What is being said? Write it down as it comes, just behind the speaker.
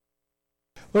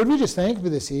Lord, we just thank you for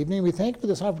this evening. We thank you for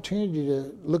this opportunity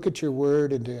to look at your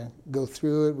word and to go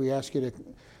through it. We ask you to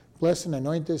bless and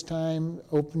anoint this time,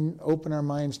 open our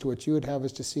minds to what you would have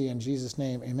us to see. In Jesus'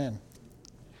 name, amen.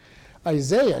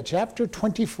 Isaiah chapter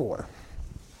 24,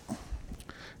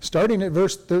 starting at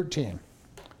verse 13.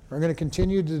 We're going to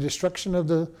continue the destruction of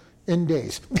the end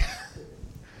days.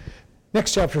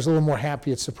 Next chapter is a little more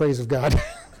happy. It's the praise of God.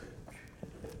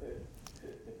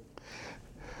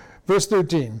 Verse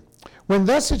 13. When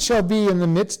thus it shall be in the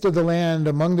midst of the land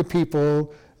among the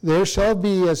people, there shall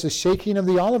be as the shaking of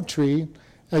the olive tree,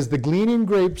 as the gleaning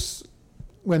grapes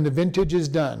when the vintage is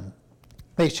done.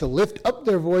 They shall lift up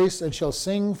their voice and shall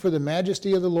sing for the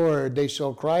majesty of the Lord. They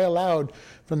shall cry aloud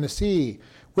from the sea.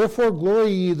 Wherefore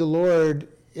glory ye the Lord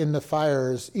in the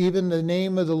fires, even the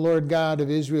name of the Lord God of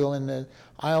Israel in the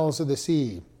isles of the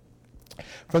sea.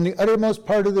 From the uttermost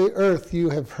part of the earth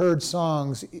you have heard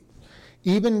songs,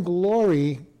 even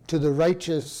glory to the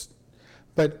righteous.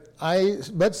 But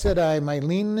said I, my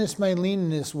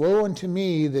leanness, woe unto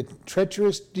me, the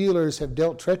treacherous dealers have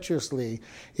dealt treacherously.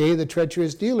 Yea, the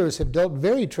treacherous dealers have dealt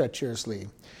very treacherously.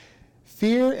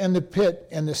 Fear and the pit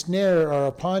and the snare are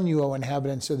upon you, O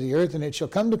inhabitants of the earth, and it shall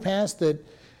come to pass that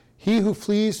he who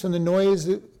flees from the noise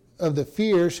of the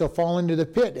fear shall fall into the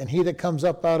pit, and he that comes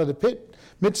up out of the pit,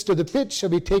 midst of the pit, shall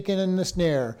be taken in the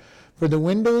snare. For the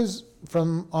windows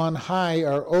from on high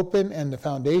are open, and the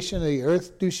foundation of the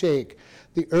earth do shake.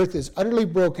 The earth is utterly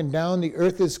broken down, the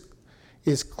earth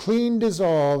is clean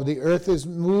dissolved, the earth is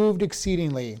moved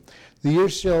exceedingly. The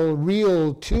earth shall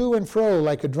reel to and fro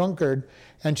like a drunkard,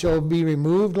 and shall be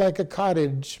removed like a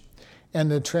cottage, and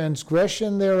the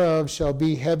transgression thereof shall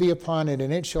be heavy upon it,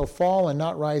 and it shall fall and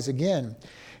not rise again.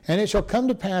 And it shall come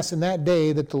to pass in that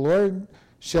day that the Lord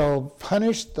shall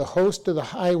punish the host of the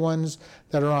high ones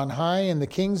that are on high, and the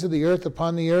kings of the earth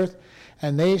upon the earth,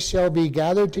 and they shall be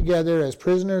gathered together as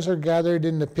prisoners are gathered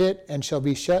in the pit, and shall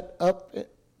be shut up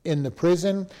in the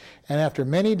prison, and after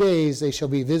many days they shall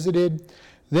be visited.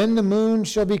 Then the moon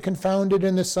shall be confounded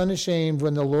and the sun ashamed,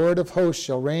 when the Lord of hosts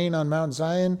shall reign on Mount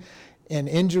Zion and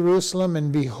in Jerusalem,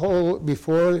 and behold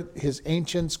before his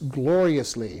ancients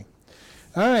gloriously.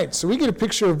 All right, so we get a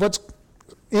picture of what's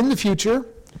in the future,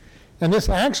 and this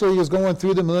actually is going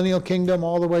through the millennial kingdom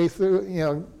all the way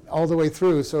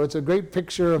through. So it's a great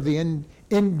picture of the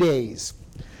end days.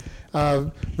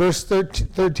 Verse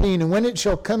 13, and when it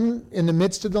shall come in the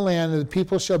midst of the land, the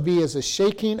people shall be as the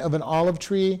shaking of an olive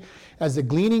tree, as the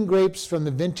gleaning grapes from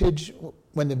the vintage,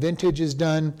 when the vintage is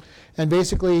done. And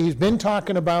basically, he's been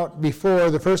talking about before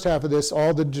the first half of this,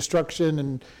 all the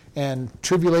destruction and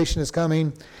tribulation is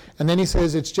coming. And then he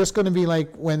says it's just going to be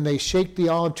like when they shake the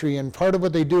olive tree. And part of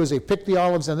what they do is they pick the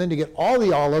olives, and then to get all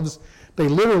the olives, they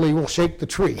literally will shake the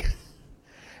tree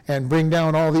and bring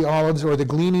down all the olives or the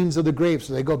gleanings of the grapes.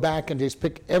 So they go back and just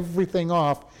pick everything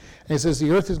off. And he says the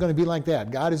earth is going to be like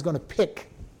that. God is going to pick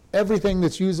everything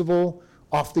that's usable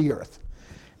off the earth.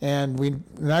 And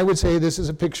I would say this is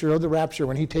a picture of the rapture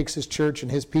when he takes his church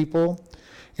and his people,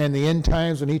 and the end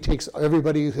times when he takes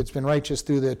everybody that's been righteous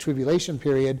through the tribulation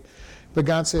period. But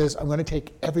God says, I'm going to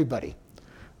take everybody.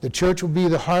 The church will be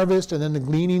the harvest, and then the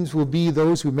gleanings will be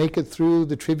those who make it through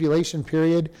the tribulation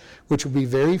period, which will be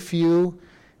very few,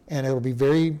 and it will be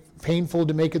very painful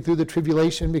to make it through the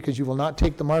tribulation because you will not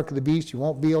take the mark of the beast. You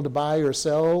won't be able to buy or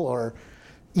sell or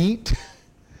eat.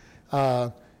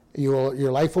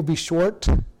 Your life will be short.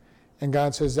 And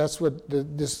God says that's what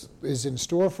this is in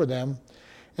store for them.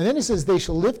 And then he says, they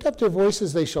shall lift up their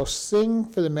voices, they shall sing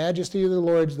for the majesty of the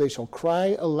Lord, they shall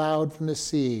cry aloud from the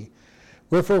sea.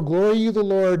 Wherefore glory you the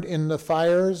Lord in the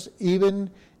fires, even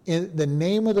in the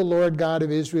name of the Lord God of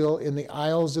Israel in the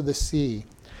isles of the sea.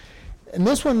 And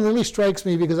this one really strikes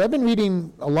me because I've been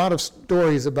reading a lot of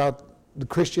stories about the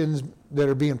Christians that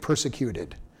are being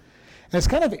persecuted. And it's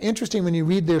kind of interesting when you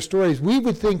read their stories. We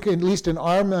would think, at least in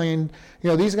our mind,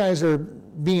 these guys are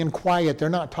being quiet. They're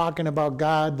not talking about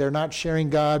God. They're not sharing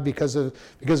God because they're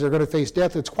going to face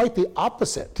death. It's quite the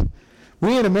opposite.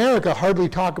 We in America hardly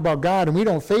talk about God, and we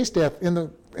don't face death. In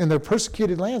the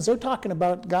persecuted lands, they're talking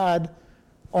about God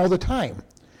all the time.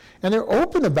 And they're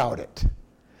open about it.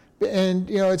 And,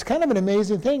 it's kind of an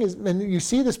amazing thing. And you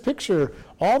see this picture,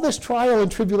 all this trial and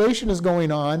tribulation is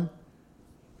going on,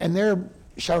 and they're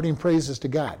shouting praises to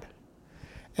God.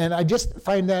 And I just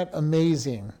find that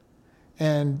amazing.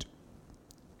 And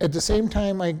at the same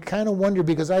time, I kind of wonder,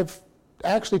 because I've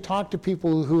actually talked to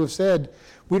people who have said,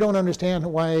 we don't understand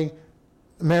why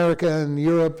America and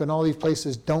Europe and all these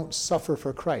places don't suffer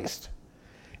for Christ.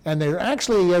 And they're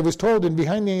actually, I was told, in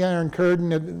behind the Iron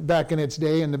Curtain back in its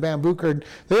day, in the bamboo curtain,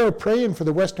 they were praying for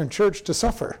the Western church to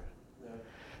suffer.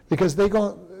 Because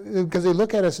because they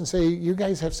look at us and say, you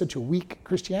guys have such a weak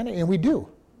Christianity, and we do.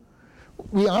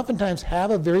 We oftentimes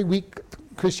have a very weak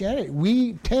Christianity.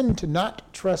 We tend to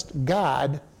not trust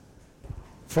God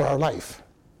for our life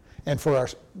and for our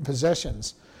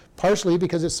possessions, partially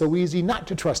because it's so easy not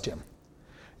to trust him.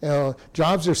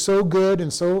 Jobs are so good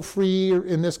and so free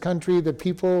in this country that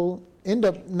people end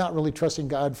up not really trusting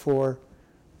God for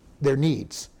their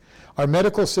needs. Our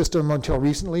medical system until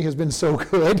recently has been so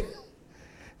good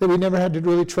that we never had to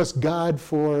really trust God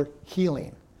for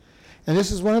healing. And this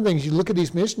is one of the things, you look at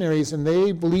these missionaries and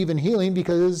they believe in healing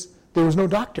because there was no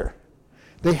doctor.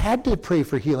 They had to pray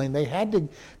for healing.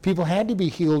 People had to be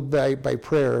healed by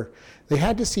prayer. They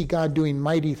had to see God doing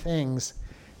mighty things.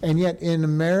 And yet in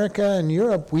America and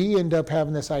Europe, we end up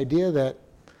having this idea that,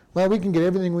 well, we can get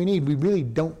everything we need. We really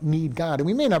don't need God. And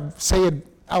we may not say it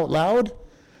out loud,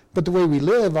 but the way we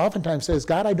live oftentimes says,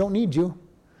 God, I don't need you.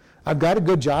 I've got a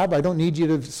good job. I don't need you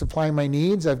to supply my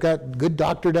needs. I've got a good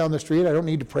doctor down the street. I don't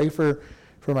need to pray for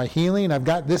my healing. I've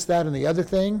got this, that, and the other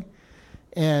thing.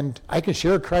 And I can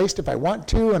share Christ if I want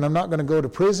to, and I'm not going to go to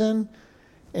prison.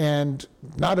 And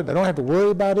I don't have to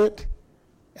worry about it.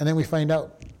 And then we find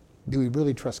out, do we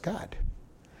really trust God?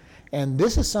 And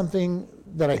this is something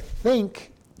that I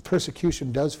think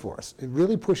persecution does for us. It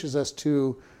really pushes us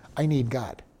to, I need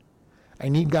God. I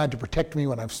need God to protect me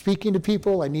when I'm speaking to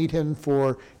people. I need him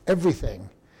for everything.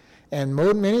 And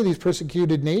many of these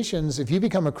persecuted nations, if you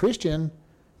become a Christian,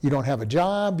 you don't have a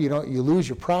job, you lose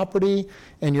your property,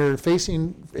 and you're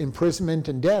facing imprisonment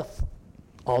and death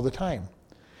all the time.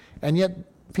 And yet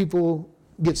people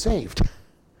get saved.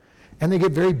 And they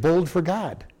get very bold for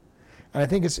God. And I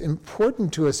think it's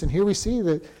important to us. And here we see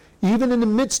that even in the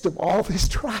midst of all this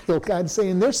trial, God's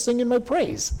saying, they're singing my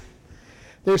praise.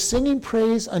 They're singing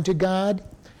praise unto God.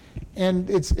 And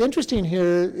it's interesting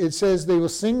here, it says they will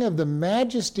sing of the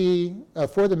majesty,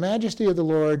 for the majesty of the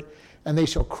Lord, and they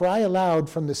shall cry aloud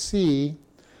from the sea.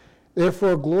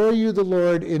 Therefore glory you the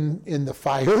Lord in the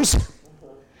fires,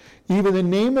 even the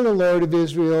name of the Lord of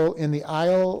Israel in the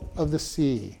isle of the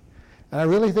sea. And I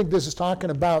really think this is talking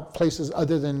about places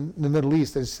other than the Middle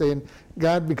East. It's saying,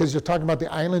 God, because you're talking about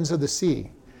the islands of the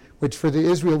sea, which for the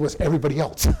Israel was everybody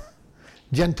else,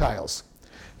 Gentiles.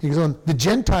 He's going, the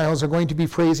Gentiles are going to be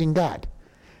praising God.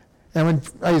 And when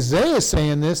Isaiah is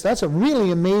saying this, that's a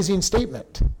really amazing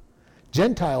statement.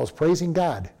 Gentiles praising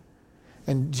God.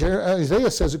 And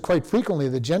Isaiah says it quite frequently,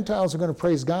 the Gentiles are going to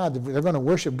praise God, they're going to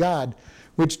worship God,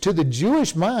 which to the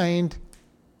Jewish mind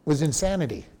was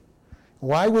insanity.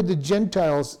 Why would the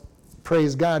Gentiles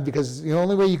praise God? Because the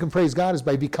only way you can praise God is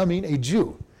by becoming a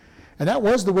Jew. And that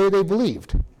was the way they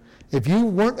believed. If you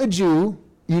weren't a Jew,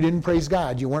 you didn't praise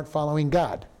God. You weren't following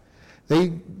God.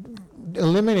 They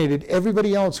eliminated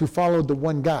everybody else who followed the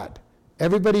one God.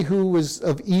 Everybody who was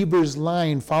of Eber's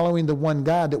line following the one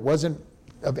God that wasn't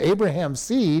of Abraham's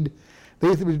seed,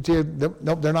 they're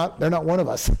not one of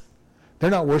us.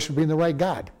 They're not worshiping the right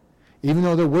God. Even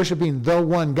though they're worshiping the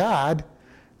one God,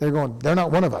 they're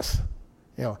not one of us.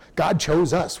 God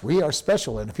chose us. We are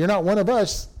special. And if you're not one of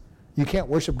us, you can't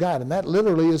worship God. And that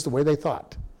literally is the way they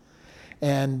thought.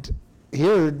 And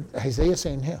here Isaiah is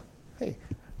saying, hey,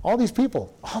 all these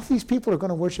people are going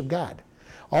to worship God.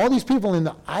 All these people in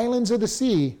the islands of the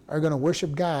sea are going to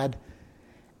worship God,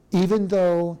 even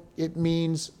though it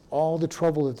means all the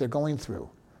trouble that they're going through,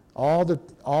 all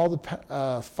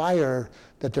the fire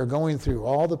that they're going through,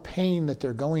 all the pain that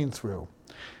they're going through.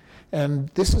 And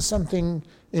this is something,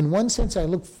 in one sense, I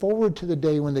look forward to the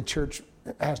day when the church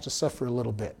has to suffer a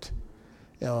little bit,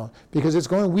 because it's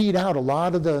going to weed out a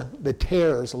lot of the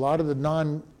tares, a lot of the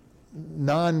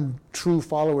non-true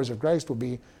followers of Christ will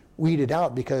be weeded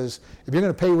out, because if you're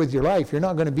going to pay with your life, you're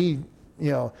not going to be,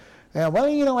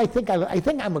 I think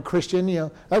I'm a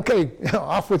Christian, okay,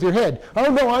 off with your head.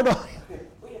 Oh, no, I don't.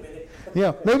 Wait a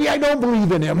minute. Maybe I don't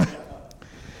believe in him.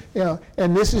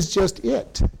 And this is just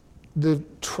it. The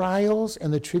trials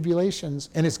and the tribulations,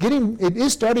 and it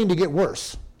is starting to get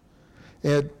worse.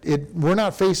 We're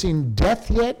not facing death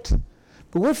yet,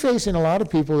 but we're facing a lot of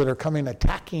people that are coming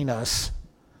attacking us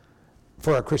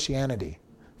for our Christianity,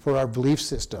 for our belief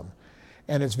system.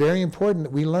 And it's very important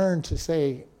that we learn to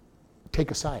say,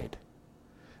 take a side.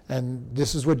 And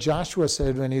this is what Joshua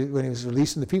said when he was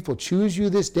releasing the people, choose you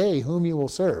this day whom you will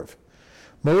serve.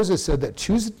 Moses said that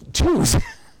choose.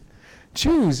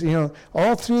 Choose,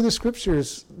 all through the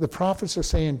scriptures, the prophets are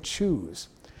saying choose.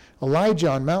 Elijah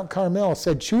on Mount Carmel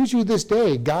said, choose you this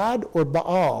day, God or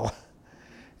Baal.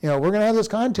 We're going to have this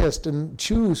contest and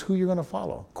choose who you're going to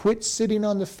follow. Quit sitting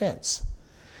on the fence.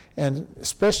 And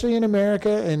especially in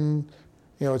America, and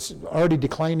it's already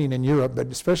declining in Europe, but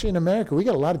especially in America, we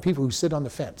got a lot of people who sit on the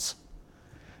fence.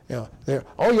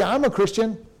 Oh yeah, I'm a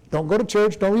Christian. Don't go to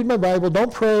church, don't read my Bible,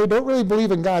 don't pray, don't really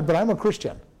believe in God, but I'm a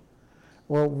Christian.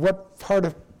 Well,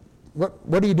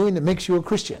 what are you doing that makes you a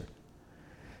Christian?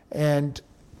 And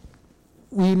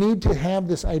we need to have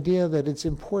this idea that it's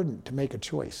important to make a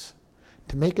choice,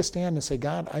 to make a stand and say,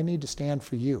 God, I need to stand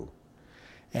for you.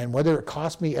 And whether it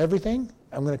costs me everything,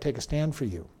 I'm going to take a stand for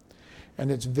you. And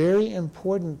it's very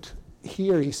important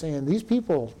here. He's saying these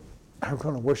people are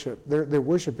going to worship. They're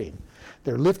worshiping.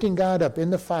 They're lifting God up in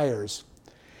the fires.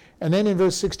 And then in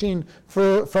verse 16,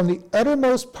 for from the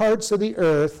uttermost parts of the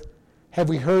earth have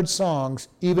we heard songs,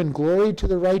 even glory to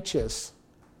the righteous.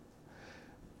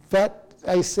 But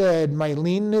I said, my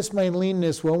leanness,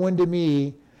 woe unto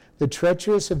me. The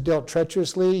treacherous have dealt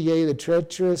treacherously, yea, the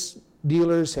treacherous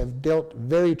dealers have dealt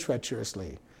very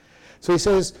treacherously. So he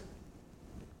says,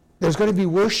 there's going to be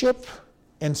worship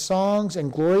and songs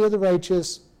and glory of the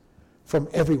righteous from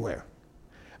everywhere.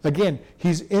 Again,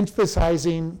 he's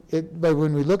emphasizing it, but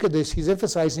when we look at this, he's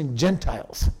emphasizing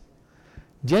Gentiles.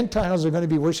 Gentiles are going to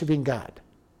be worshiping God.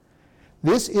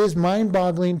 This is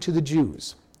mind-boggling to the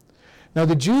Jews. Now,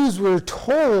 the Jews were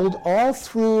told all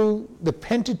through the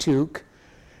Pentateuch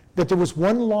that there was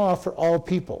one law for all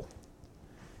people.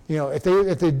 If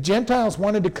the Gentiles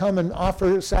wanted to come and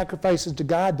offer sacrifices to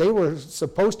God, they were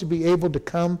supposed to be able to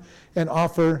come and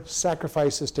offer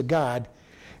sacrifices to God.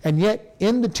 And yet,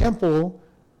 in the temple,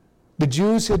 the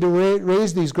Jews had to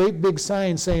raise these great big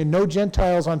signs saying, no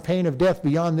Gentiles on pain of death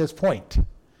beyond this point.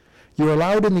 You were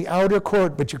allowed in the outer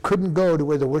court, but you couldn't go to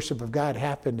where the worship of God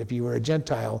happened if you were a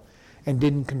Gentile and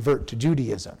didn't convert to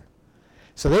Judaism.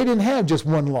 So they didn't have just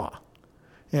one law.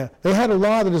 They had a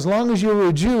law that as long as you were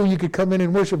a Jew, you could come in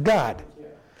and worship God.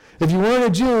 If you weren't a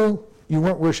Jew, you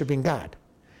weren't worshiping God.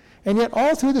 And yet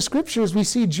all through the scriptures, we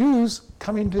see non-Jews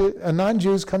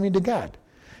coming to God.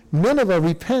 Nineveh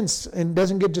repents and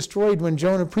doesn't get destroyed when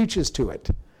Jonah preaches to it.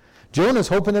 Jonah's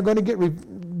hoping they're going to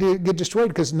get destroyed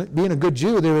because being a good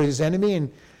Jew, they were his enemy,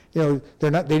 and they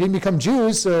didn't become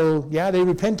Jews, so yeah, they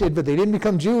repented, but they didn't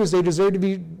become Jews. They deserved to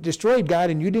be destroyed, God,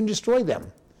 and you didn't destroy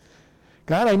them.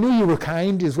 God, I knew you were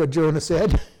kind, is what Jonah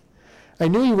said. I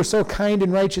knew you were so kind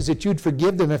and righteous that you'd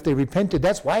forgive them if they repented.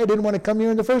 That's why I didn't want to come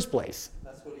here in the first place.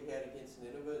 That's what he had against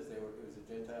Nineveh, it was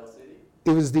a Gentile city?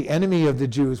 It was the enemy of the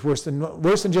Jews, worse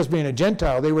than just being a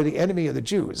Gentile. They were the enemy of the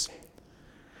Jews.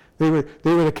 They were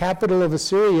the capital of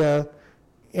Assyria,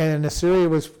 and Assyria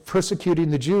was persecuting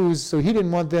the Jews, so he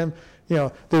didn't want them,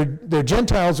 they're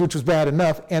Gentiles, which was bad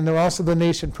enough, and they're also the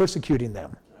nation persecuting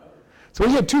them. So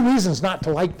he had two reasons not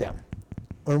to like them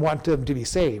or want them to be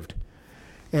saved.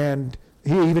 And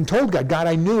he even told God,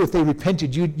 I knew if they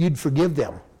repented, you'd forgive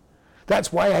them.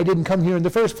 That's why I didn't come here in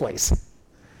the first place.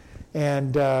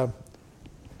 And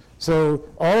so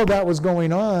all of that was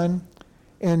going on,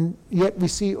 and yet we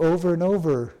see over and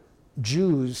over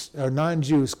Jews or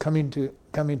non-Jews coming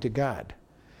to God.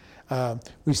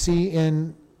 We see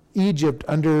in Egypt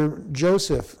under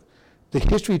Joseph, the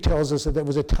history tells us that there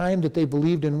was a time that they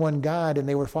believed in one God and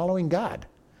they were following God.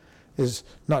 Is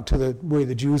not to the way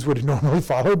the Jews would have normally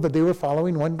followed, but they were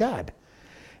following one God.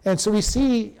 And so we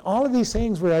see all of these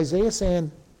things where Isaiah's saying,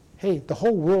 hey, the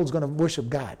whole world's going to worship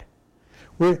God.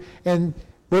 And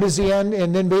what is the end?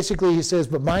 And then basically he says,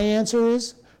 but my answer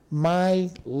is my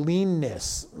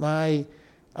leanness, my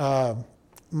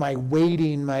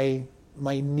waiting, my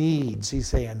needs, he's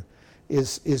saying,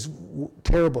 is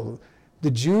terrible.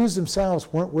 The Jews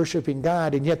themselves weren't worshiping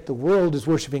God, and yet the world is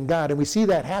worshiping God. And we see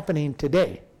that happening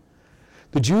today.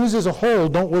 The Jews as a whole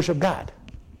don't worship God.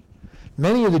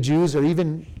 Many of the Jews are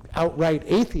even outright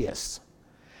atheists.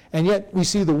 And yet we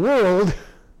see the world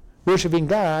worshiping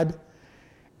God,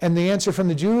 and the answer from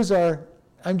the Jews are,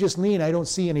 I'm just lean, I don't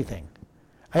see anything.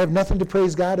 I have nothing to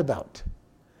praise God about.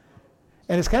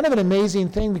 And it's kind of an amazing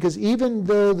thing, because even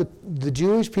though the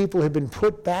Jewish people have been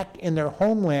put back in their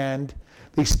homeland,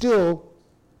 they still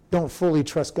don't fully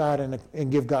trust God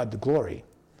and give God the glory.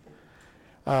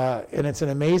 And it's an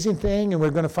amazing thing, and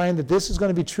we're going to find that this is going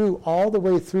to be true all the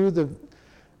way through to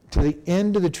the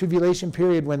end of the tribulation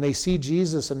period, when they see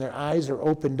Jesus and their eyes are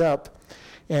opened up,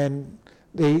 and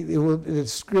the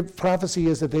script prophecy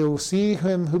is that they will see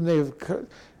him whom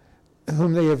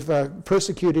they have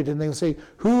persecuted, and they will say,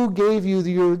 who gave you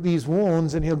these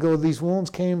wounds? And he'll go, these wounds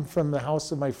came from the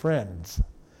house of my friends.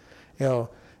 In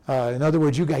other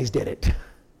words, you guys did it.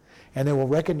 And they will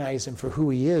recognize him for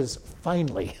who he is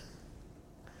finally.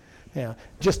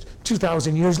 Just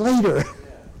 2,000 years later,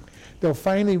 they'll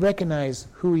finally recognize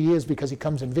who he is, because he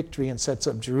comes in victory and sets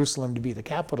up Jerusalem to be the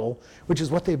capital, which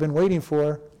is what they've been waiting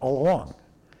for all along.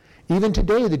 Even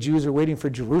today, the Jews are waiting for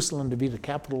Jerusalem to be the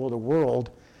capital of the world,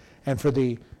 and for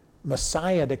the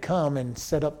Messiah to come and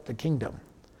set up the kingdom.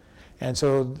 And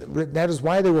so that is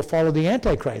why they will follow the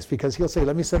Antichrist, because he'll say,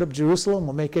 let me set up Jerusalem,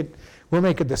 we'll make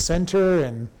it the center,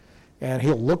 and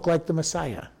he'll look like the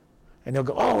Messiah. And they'll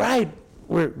go, all right,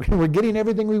 we're getting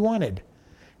everything we wanted.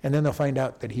 And then they'll find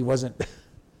out that he wasn't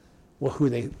who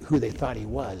they thought he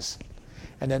was.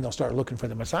 And then they'll start looking for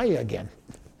the Messiah again.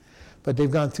 But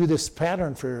they've gone through this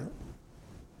pattern for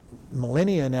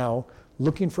millennia now,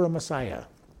 looking for a Messiah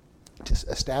to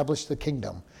establish the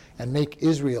kingdom and make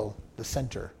Israel the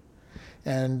center.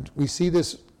 And we see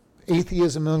this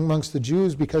atheism amongst the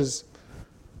Jews because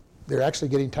they're actually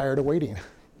getting tired of waiting.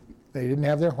 They didn't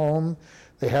have their home.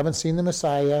 They haven't seen the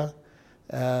Messiah.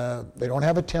 They don't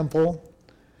have a temple.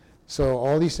 So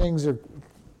all these things are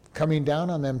coming down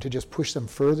on them to just push them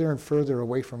further and further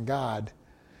away from God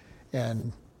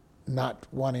and not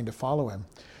wanting to follow him.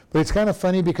 But it's kind of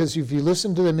funny because if you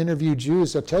listen to them interview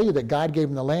Jews, they'll tell you that God gave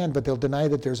them the land, but they'll deny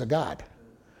that there's a God,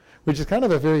 which is kind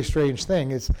of a very strange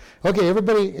thing. It's, okay,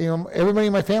 everybody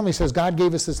in my family says God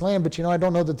gave us this land, but I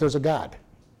don't know that there's a God.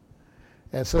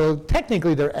 And so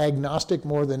technically they're agnostic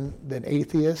more than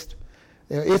atheist.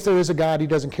 If there is a God, he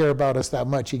doesn't care about us that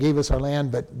much. He gave us our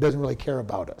land, but doesn't really care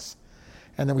about us.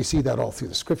 And then we see that all through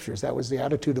the scriptures. That was the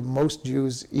attitude of most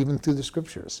Jews, even through the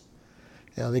scriptures.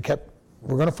 They kept,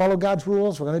 we're going to follow God's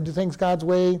rules, we're going to do things God's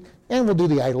way, and we'll do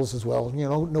the idols as well.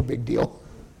 No big deal.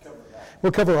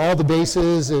 We'll cover all the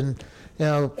bases, and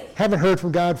haven't heard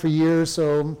from God for years,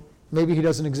 so maybe he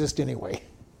doesn't exist anyway.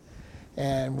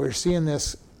 And we're seeing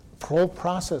this whole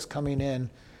process coming in.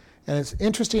 And it's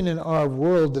interesting in our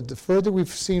world that the further we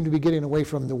seem to be getting away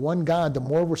from the one God, the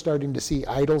more we're starting to see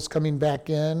idols coming back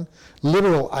in,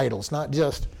 literal idols, not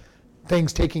just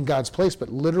things taking God's place, but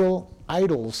literal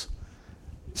idols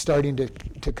starting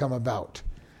to come about.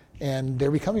 And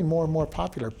they're becoming more and more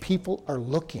popular. People are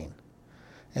looking.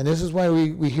 And this is why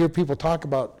we hear people talk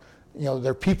about,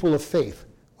 they're people of faith.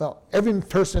 Well, every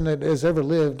person that has ever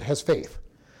lived has faith.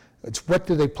 It's what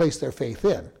do they place their faith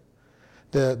in?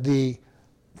 The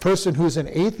person who's an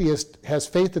atheist has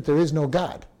faith that there is no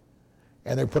God.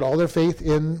 And they put all their faith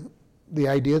in the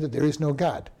idea that there is no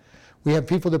God. We have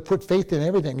people that put faith in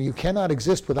everything. You cannot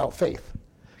exist without faith,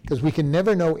 because we can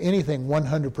never know anything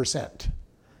 100%.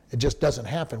 It just doesn't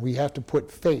happen. We have to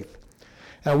put faith.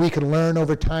 Now, we can learn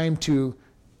over time to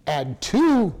add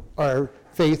to our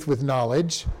faith with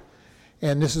knowledge.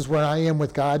 And this is where I am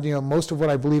with God. Most of what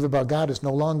I believe about God is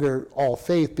no longer all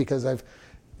faith, because I've,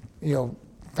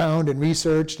 found and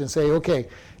researched and say, okay,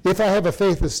 if I have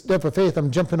a step of faith, I'm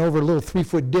jumping over a little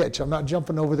 3-foot ditch. I'm not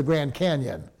jumping over the Grand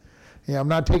Canyon. I'm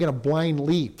not taking a blind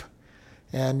leap.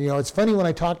 And, it's funny when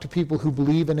I talk to people who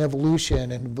believe in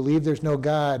evolution and believe there's no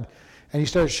God, and you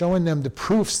start showing them the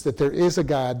proofs that there is a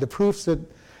God, the proofs that,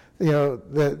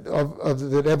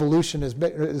 that evolution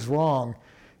is wrong,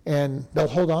 and they'll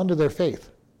hold on to their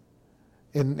faith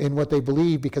in what they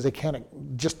believe because they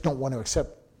just don't want to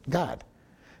accept God.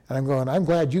 And I'm going, I'm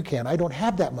glad you can. I don't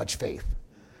have that much faith.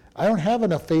 I don't have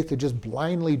enough faith to just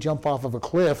blindly jump off of a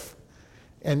cliff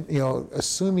and,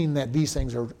 assuming that these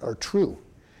things are true.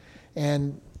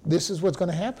 And this is what's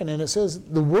going to happen. And it says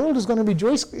the world is going to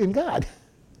rejoice in God.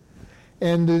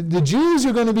 And the Jews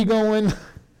are going to be going,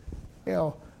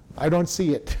 I don't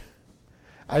see it.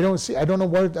 I don't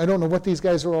know what these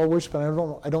guys are all worshiping.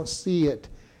 I don't see it.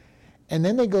 And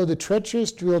then they go, the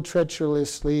treacherous drill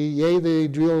treacherously, yea, they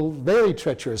drill very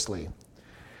treacherously.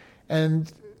 And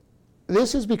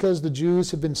this is because the Jews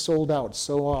have been sold out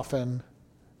so often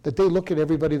that they look at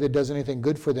everybody that does anything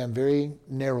good for them very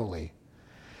narrowly.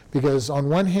 Because on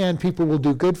one hand, people will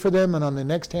do good for them, and on the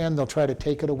next hand, they'll try to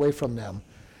take it away from them.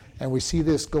 And we see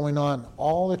this going on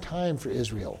all the time for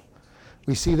Israel.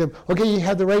 We see them, okay, you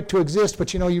have the right to exist,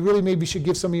 but you really maybe should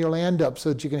give some of your land up so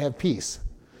that you can have peace.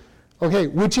 Okay,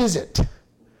 which is it?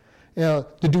 The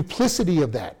duplicity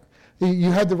of that.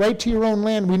 You have the right to your own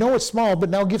land. We know it's small,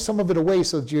 but now give some of it away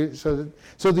so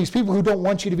these people who don't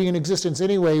want you to be in existence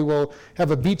anyway will have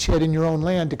a beachhead in your own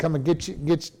land to come and get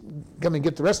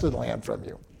the rest of the land from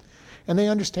you. And they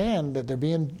understand that they're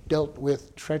being dealt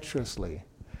with treacherously.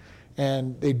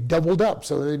 And they doubled up,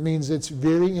 so it means it's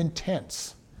very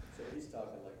intense. So he's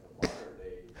talking like the modern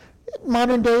day.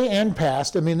 Modern day and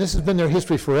past. This has been their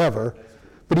history forever.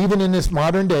 But even in this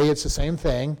modern day, it's the same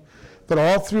thing. But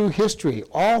all through history,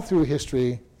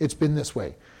 it's been this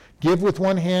way. Give with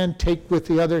one hand, take with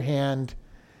the other hand.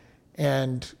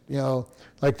 And,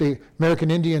 like the American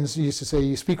Indians used to say,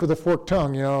 you speak with a forked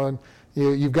tongue, and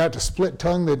you've got a split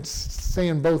tongue that's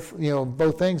saying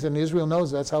both things. And Israel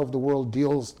knows that's how the world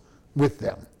deals with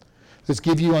them. Let's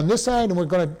give you on this side, and we're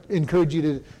going to encourage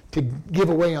you to give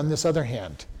away on this other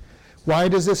hand. Why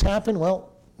does this happen?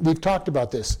 Well, we've talked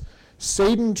about this.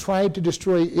 Satan tried to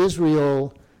destroy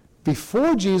Israel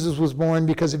before Jesus was born,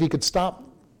 because if he could stop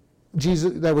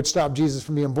Jesus, that would stop Jesus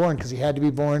from being born, because he had to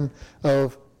be born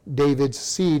of David's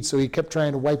seed. So he kept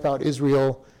trying to wipe out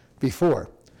Israel before.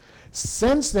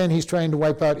 Since then, he's trying to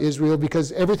wipe out Israel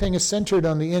because everything is centered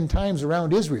on the end times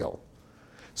around Israel.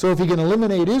 So if he can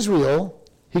eliminate Israel,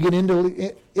 he can end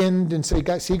and say,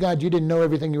 see, God, you didn't know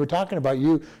everything you were talking about.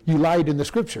 You lied in the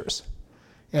scriptures.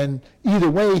 And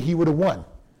either way, he would have won.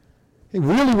 He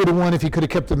really would have won if he could have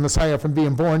kept the Messiah from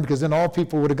being born, because then all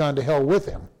people would have gone to hell with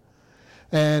him.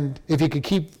 And if he could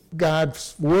keep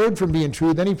God's word from being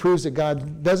true, then he proves that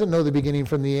God doesn't know the beginning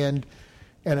from the end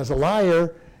and is a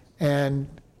liar and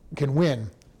can win.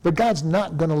 But God's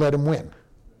not going to let him win.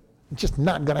 It's just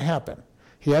not going to happen.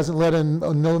 He hasn't let him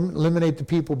eliminate the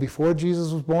people before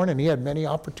Jesus was born, and he had many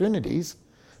opportunities.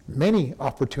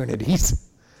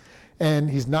 And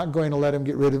he's not going to let him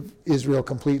get rid of Israel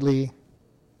completely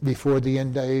before the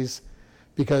end days,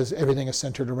 because everything is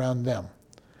centered around them.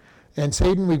 And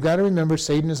Satan, we've got to remember,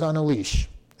 Satan is on a leash.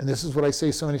 And this is what I say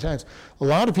so many times. A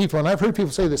lot of people, and I've heard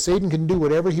people say that Satan can do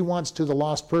whatever he wants to the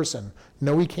lost person.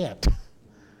 No, he can't.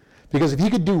 Because if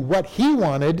he could do what he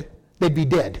wanted, they'd be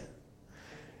dead.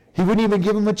 He wouldn't even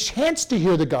give them a chance to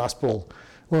hear the gospel.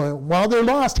 Well, while they're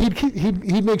lost,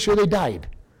 he'd make sure they died.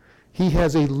 He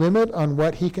has a limit on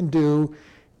what he can do,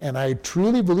 and I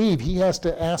truly believe he has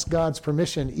to ask God's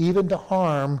permission even to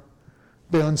harm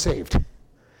the unsaved,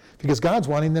 because God's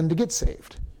wanting them to get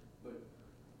saved.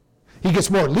 He gets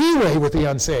more leeway with the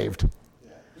unsaved.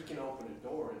 Yeah, he can open a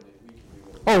door,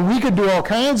 and we could do all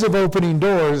kinds of opening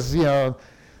doors,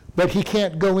 but he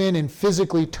can't go in and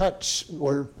physically touch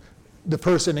or the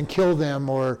person and kill them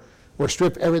or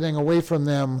strip everything away from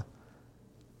them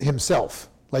himself,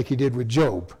 like he did with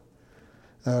Job.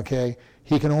 Okay?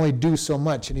 He can only do so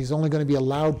much, and he's only going to be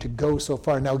allowed to go so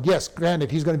far. Now, yes,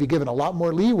 granted, he's going to be given a lot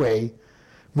more leeway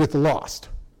with the lost,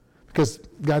 because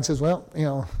God says, well,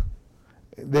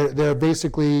 they're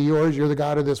basically yours. You're the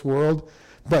God of this world,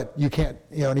 but you can't,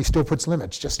 and he still puts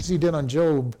limits, just as he did on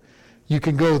Job. You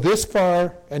can go this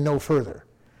far and no further.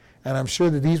 And I'm sure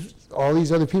that all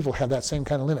these other people have that same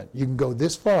kind of limit. You can go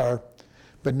this far,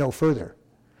 but no further.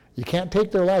 You can't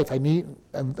take their life. I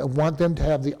want them to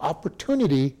have the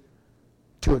opportunity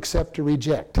to accept or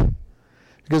reject.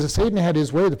 Because if Satan had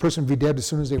his way, the person would be dead as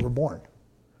soon as they were born.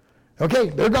 Okay,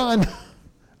 they're gone.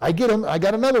 I get them. I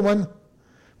got another one,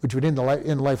 which would end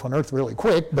life on earth really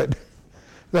quick, but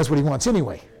that's what he wants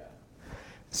anyway.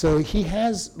 So he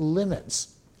has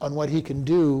limits on what he can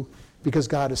do, because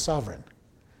God is sovereign.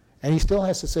 And he still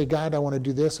has to say, God, I want to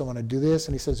do this, I want to do this.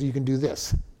 And he says, you can do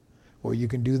this, or you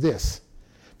can do this.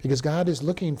 Because God is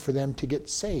looking for them to get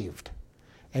saved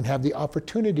and have the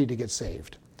opportunity to get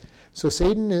saved. So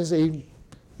Satan is a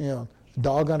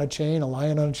dog on a chain, a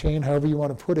lion on a chain, however you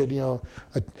want to put it, a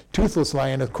toothless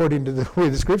lion, according to the way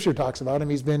the scripture talks about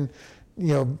him. He's been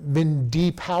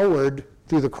depowered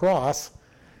through the cross,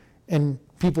 and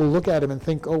people look at him and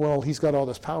think, oh, well, he's got all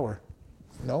this power.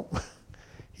 No.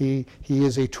 He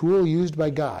is a tool used by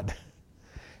God,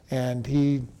 and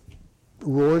he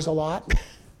roars a lot,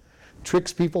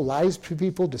 tricks people, lies to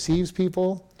people, deceives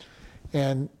people,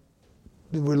 and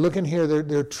we're looking here,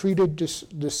 they're treated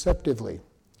deceptively.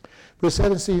 Verse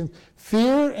 17,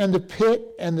 fear and the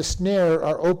pit and the snare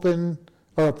are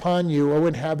upon you, O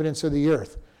inhabitants of the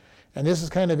earth. And this is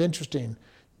kind of interesting.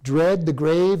 Dread, the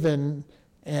grave, and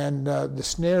the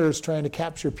snares trying to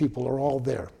capture people are all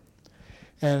there.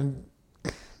 And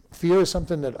fear is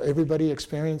something that everybody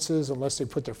experiences unless they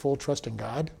put their full trust in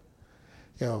God.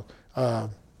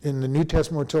 In the New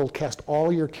Testament, we're told, cast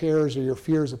all your cares or your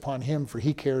fears upon him, for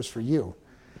he cares for you.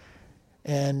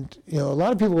 And, a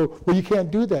lot of people go, well, you can't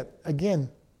do that. Again,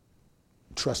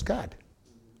 trust God.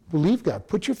 Believe God.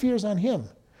 Put your fears on him.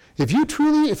 If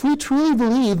we truly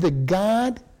believe that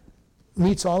God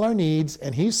meets all our needs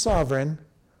and he's sovereign,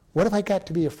 what have I got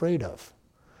to be afraid of?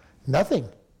 Nothing.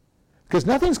 Because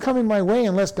nothing's coming my way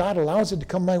unless God allows it to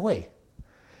come my way.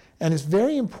 And it's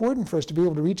very important for us to be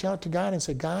able to reach out to God and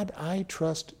say, God, I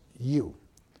trust you.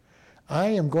 I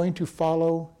am going to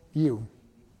follow you.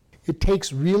 It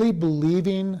takes really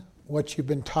believing what you've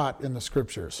been taught in the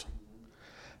scriptures.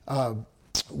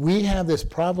 We have this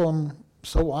problem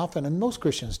so often, and most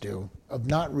Christians do, of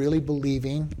not really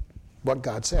believing what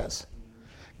God says.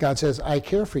 God says, I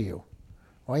care for you.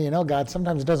 Well, God,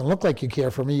 sometimes it doesn't look like you care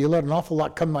for me. You let an awful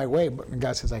lot come my way, but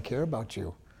God says, I care about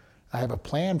you. I have a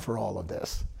plan for all of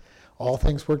this. All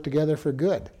things work together for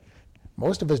good.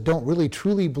 Most of us don't really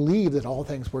truly believe that all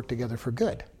things work together for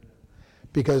good,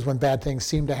 Because when bad things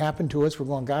seem to happen to us, we're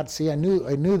going, God, see, I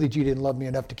knew that you didn't love me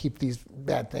enough to keep these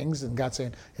bad things. And God's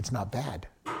saying, it's not bad.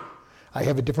 I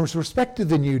have a different perspective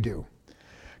than you do.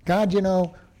 God,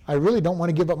 I really don't want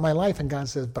to give up my life. And God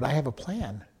says, but I have a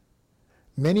plan.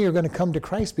 Many are going to come to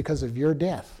Christ because of your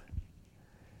death.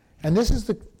 And this is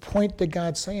the point that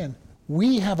God's saying.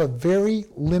 We have a very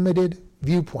limited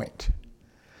viewpoint.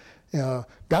 God,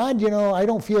 I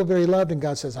don't feel very loved. And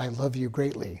God says, I love you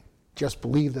greatly. Just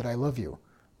believe that I love you.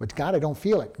 But God, I don't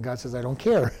feel it. And God says, I don't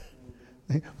care.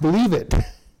 Believe it.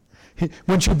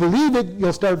 Once you believe it,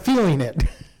 you'll start feeling it.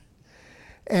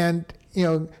 And,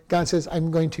 God says, I'm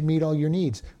going to meet all your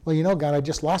needs. Well, God, I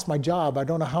just lost my job. I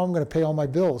don't know how I'm going to pay all my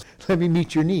bills. Let me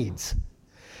meet your needs.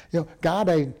 God,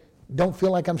 I don't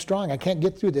feel like I'm strong. I can't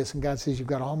get through this. And God says, you've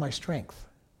got all my strength.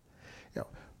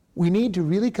 We need to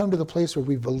really come to the place where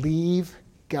we believe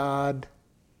God's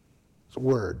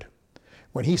word.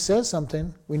 When he says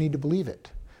something, we need to believe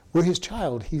it. We're his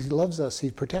child. He loves us.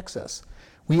 He protects us.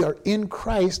 We are in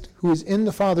Christ, who is in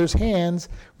the Father's hands.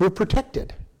 We're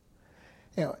protected.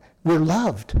 We're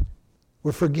loved.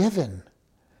 We're forgiven.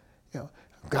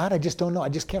 God, I just don't know. I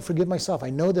just can't forgive myself. I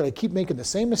know that I keep making the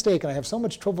same mistake and I have so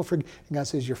much trouble forgiving. And God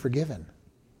says, you're forgiven.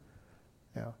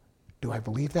 Do I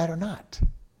believe that or not?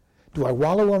 Do I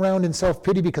wallow around in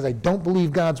self-pity because I don't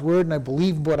believe God's word and I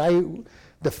believe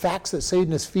the facts that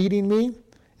Satan is feeding me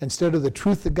instead of the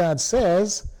truth that God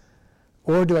says?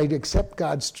 Or do I accept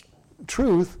God's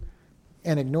truth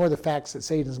and ignore the facts that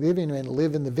Satan's giving me and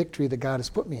live in the victory that God has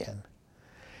put me in?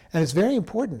 And it's very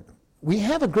important. We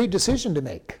have a great decision to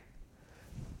make.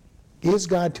 Is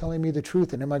God telling me the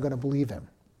truth and am I going to believe him?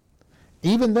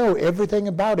 Even though everything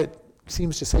about it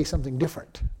seems to say something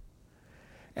different.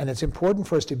 And it's important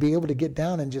for us to be able to get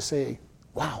down and just say,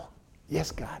 wow,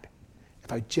 yes, God,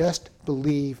 if I just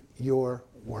believe your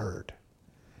word.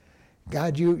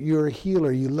 God, you're a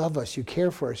healer. You love us. You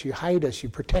care for us. You hide us. You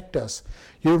protect us.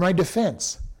 You're my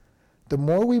defense. The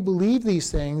more we believe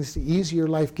these things, the easier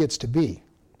life gets to be.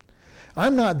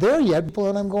 I'm not there yet,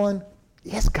 and I'm going,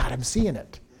 yes, God, I'm seeing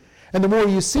it. And the more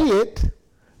you see it,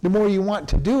 the more you want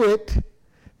to do it,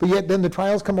 but yet then the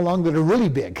trials come along that are really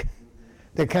big,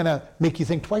 that kind of make you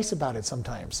think twice about it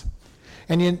sometimes.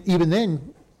 And even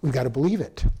then, we've got to believe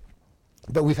it.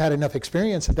 But we've had enough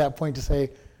experience at that point to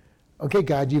say, okay,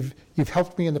 God, you've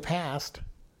helped me in the past.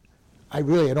 I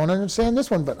don't understand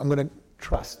this one, but I'm going to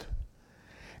trust.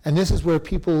 And this is where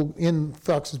people in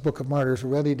Fox's Book of Martyrs are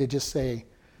ready to just say,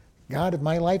 God, if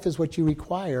my life is what you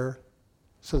require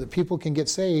so that people can get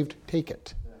saved, take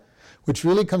it. Yeah. Which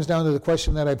really comes down to the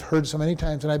question that I've heard so many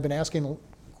times and I've been asking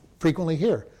frequently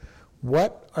here.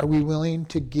 What are we willing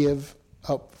to give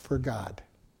up for God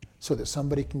so that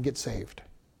somebody can get saved?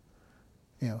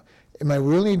 Am I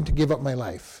willing to give up my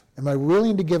life? Am I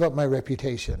willing to give up my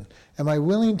reputation? Am I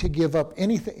willing to give up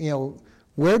anything?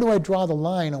 Where do I draw the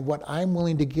line on what I'm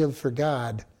willing to give for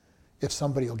God if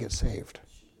somebody will get saved?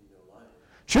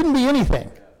 Shouldn't be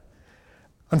anything.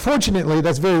 Unfortunately,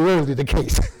 that's very rarely the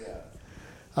case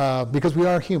because we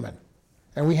are human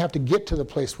and we have to get to the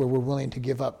place where we're willing to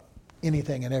give up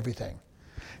anything and everything.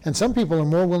 And some people are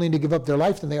more willing to give up their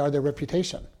life than they are their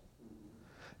reputation.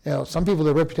 Some people,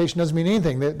 their reputation doesn't mean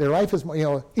anything. Their life is,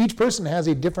 each person has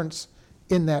a difference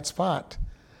in that spot.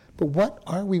 But what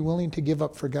are we willing to give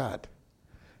up for God?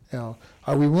 Are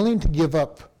we willing to give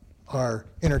up our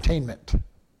entertainment,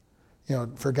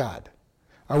 for God?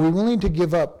 Are we willing to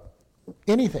give up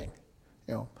anything?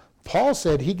 Paul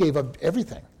said he gave up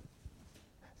everything.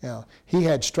 He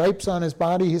had stripes on his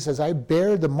body. He says, I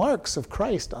bear the marks of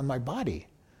Christ on my body.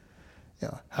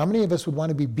 How many of us would want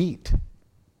to be beat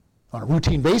on a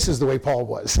routine basis the way Paul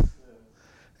was?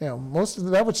 Most of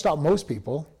that would stop most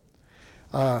people.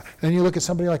 Then you look at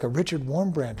somebody like a Richard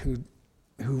Wurmbrand who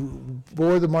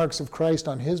bore the marks of Christ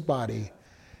on his body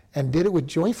and did it with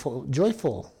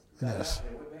joyfulness.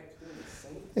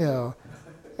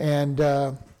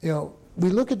 We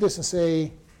look at this and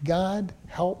say, God,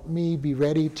 help me be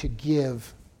ready to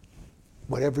give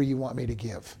whatever you want me to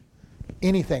give.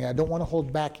 Anything. I don't want to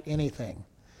hold back anything.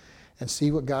 And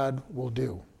see what God will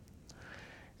do.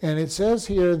 And it says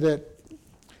here that,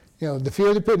 the fear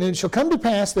of the pit, and it shall come to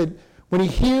pass that when he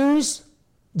hears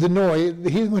the noise,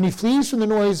 when he flees from the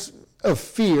noise of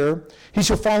fear, he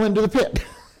shall fall into the pit.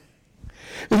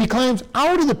 If he climbs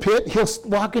out of the pit, he'll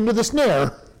walk into the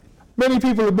snare. Many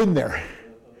people have been there.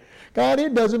 God,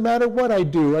 it doesn't matter what I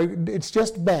do. It's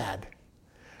just bad.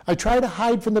 I try to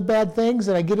hide from the bad things,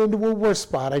 and I get into a worse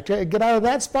spot. I try to get out of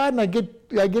that spot, and I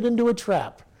get into a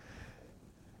trap.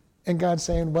 And God's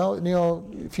saying, well,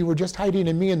 if you were just hiding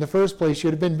in me in the first place,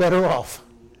 you'd have been better off.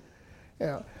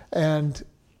 And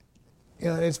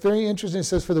it's very interesting. It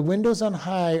says, "For the windows on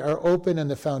high are open and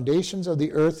the foundations of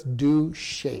the earth do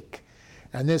shake."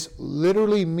 And this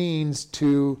literally means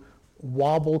to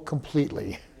wobble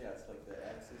completely. Yeah, it's like the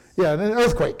axis. Yeah, an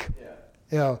earthquake.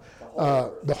 Yeah.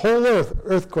 The whole earth,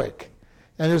 earthquake.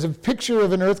 And there's a picture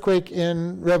of an earthquake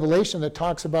in Revelation that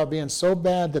talks about being so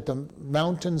bad that the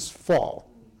mountains fall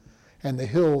and the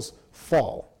hills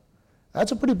fall.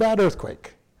 That's a pretty bad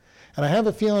earthquake. And I have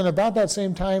a feeling about that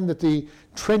same time that the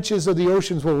trenches of the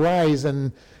oceans will rise,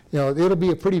 and it'll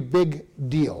be a pretty big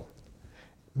deal.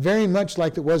 Very much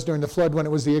like it was during the flood, when it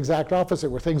was the exact opposite,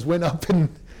 where things went up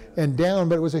and down,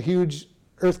 but it was a huge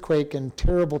earthquake and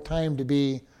terrible time to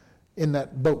be in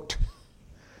that boat,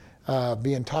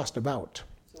 being tossed about.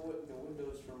 So what, the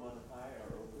windows from on high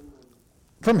are open?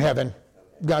 From heaven.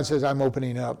 Okay. God says, "I'm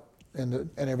opening up," and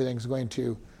everything's going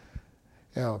to,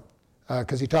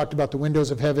 because he talked about the windows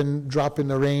of heaven dropping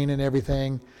the rain and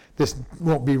everything. This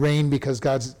won't be rain because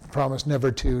God's promised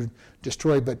never to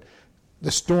destroy, but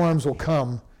the storms will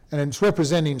come, and it's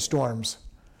representing storms.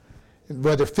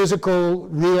 Whether physical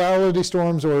reality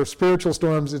storms or spiritual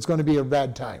storms, it's going to be a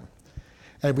bad time.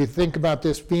 And if we think about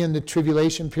this being the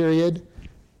tribulation period,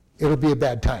 it'll be a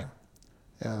bad time.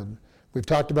 We've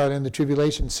talked about in the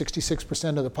tribulation,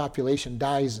 66% of the population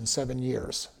dies in 7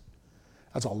 years.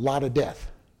 That's a lot of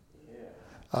death.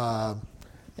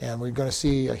 And we're going to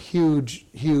see a huge,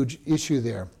 huge issue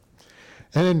there.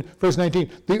 And in verse 19,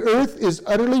 "The earth is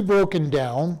utterly broken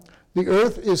down, the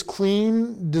earth is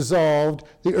clean dissolved,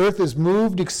 the earth is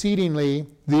moved exceedingly,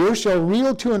 the earth shall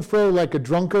reel to and fro like a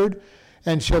drunkard,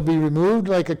 and shall be removed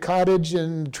like a cottage,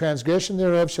 and the transgression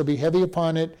thereof shall be heavy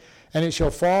upon it, and it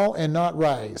shall fall and not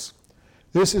rise."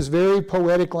 This is very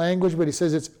poetic language, but he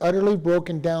says it's utterly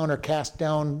broken down or cast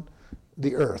down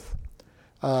the earth.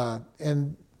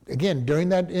 And again, during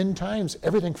that end times,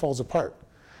 everything falls apart.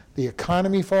 The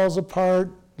economy falls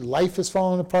apart, life is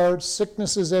falling apart,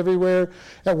 sickness is everywhere.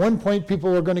 At one point,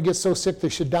 people are going to get so sick they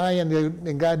should die,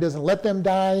 and God doesn't let them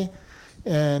die,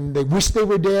 and they wish they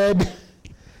were dead.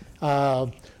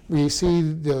 We see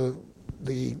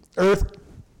the earth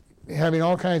having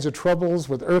all kinds of troubles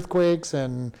with earthquakes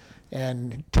and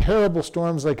terrible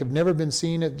storms like have never been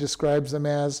seen, it describes them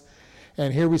as.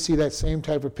 And here we see that same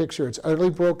type of picture. It's utterly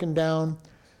broken down.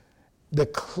 The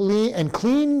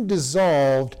clean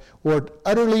dissolved, or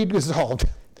utterly dissolved.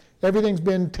 Everything's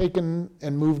been taken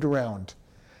and moved around.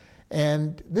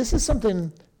 And this is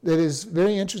something that is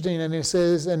very interesting, and it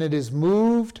says, "And it is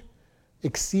moved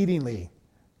exceedingly,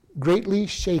 greatly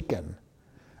shaken."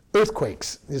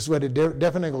 Earthquakes is what it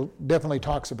definitely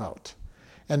talks about.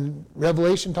 And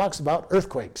Revelation talks about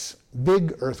earthquakes,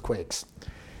 big earthquakes.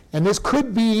 And this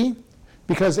could be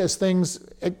because as things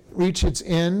reach its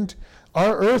end,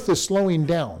 our earth is slowing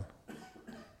down.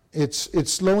 It's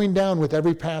slowing down with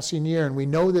every passing year, and we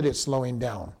know that it's slowing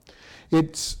down.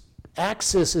 Its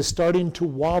axis is starting to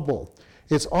wobble.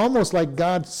 It's almost like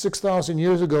God 6,000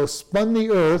 years ago spun the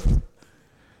earth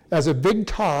as a big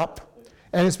top,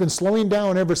 and it's been slowing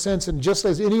down ever since, and just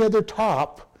as any other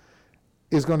top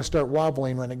is going to start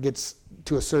wobbling when it gets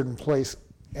to a certain place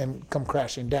and come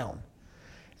crashing down.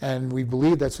 And we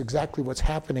believe that's exactly what's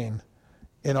happening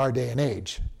in our day and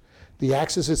age. The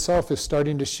axis itself is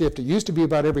starting to shift. It used to be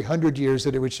about every 100 years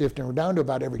that it would shift, and we're down to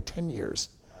about every 10 years.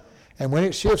 And when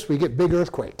it shifts, we get big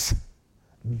earthquakes.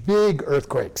 Big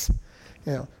earthquakes.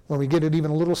 When we get it even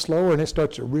a little slower and it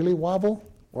starts to really wobble,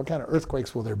 what kind of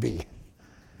earthquakes will there be?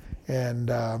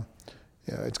 And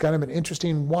it's kind of an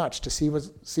interesting watch to see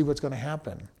what's going to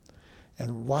happen.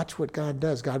 And watch what God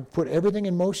does. God put everything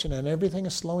in motion, and everything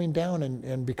is slowing down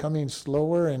and becoming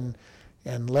slower and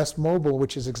less mobile,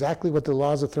 which is exactly what the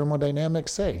laws of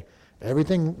thermodynamics say.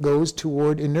 Everything goes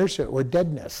toward inertia or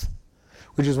deadness,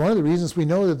 which is one of the reasons we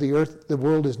know that the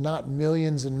world is not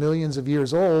millions and millions of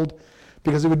years old,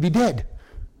 because it would be dead.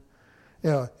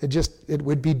 It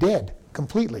would be dead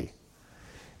completely.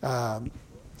 And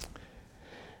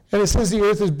it says the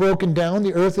earth is broken down,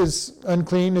 the earth is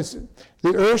unclean.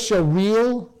 The earth shall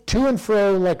reel to and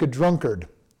fro like a drunkard,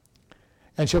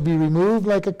 and shall be removed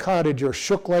like a cottage, or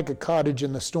shook like a cottage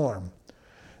in the storm.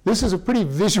 This is a pretty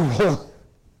visual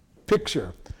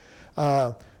picture.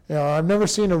 I've never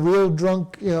seen a real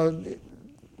drunk,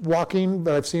 walking,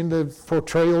 but I've seen the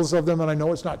portrayals of them, and I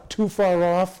know it's not too far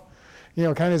off.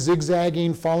 Kind of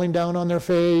zigzagging, falling down on their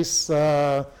face.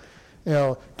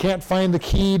 Can't find the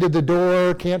key to the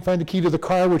door, can't find the key to the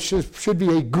car, which should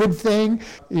be a good thing,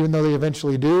 even though they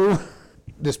eventually do.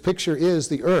 This picture is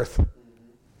the earth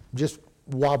just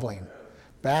wobbling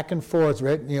back and forth,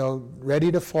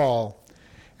 ready to fall.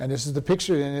 And this is the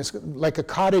picture, and it's like a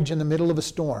cottage in the middle of a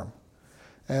storm.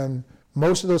 And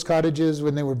Most of those cottages,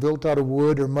 when they were built out of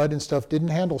wood or mud and stuff, didn't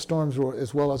handle storms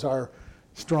as well as our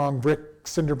strong brick,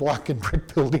 cinder block and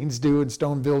brick buildings do, and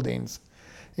stone buildings.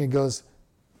 And he goes,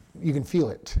 you can feel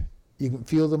it. You can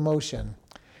feel the motion.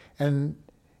 And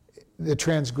the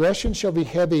transgression shall be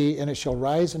heavy, and it shall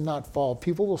rise and not fall.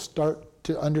 People will start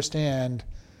to understand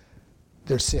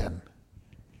their sin.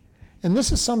 And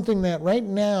this is something that right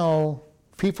now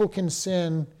people can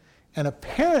sin and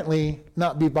apparently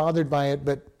not be bothered by it,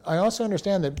 but I also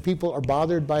understand that people are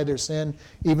bothered by their sin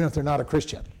even if they're not a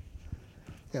Christian.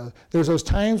 There's those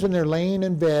times when they're laying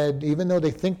in bed, even though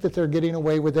they think that they're getting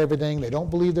away with everything, they don't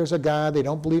believe there's a God, they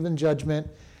don't believe in judgment,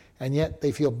 and yet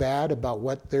they feel bad about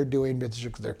what they're doing because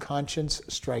their conscience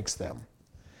strikes them.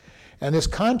 And this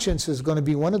conscience is going to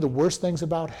be one of the worst things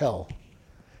about hell.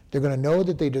 They're going to know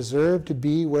that they deserve to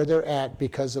be where they're at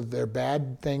because of their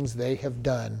bad things they have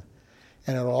done,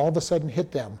 and it'll all of a sudden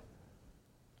hit them.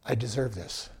 I deserve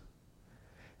this.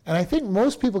 And I think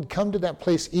most people come to that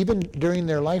place even during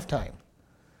their lifetime.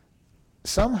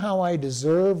 Somehow I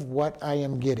deserve what I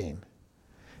am getting,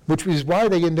 which is why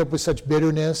they end up with such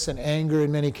bitterness and anger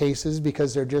in many cases,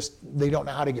 because they don't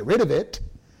know how to get rid of it.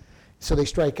 So they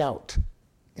strike out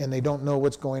and they don't know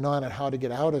what's going on and how to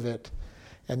get out of it.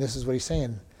 And this is what he's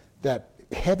saying, that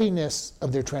heaviness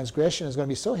of their transgression is going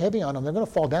to be so heavy on them, they're going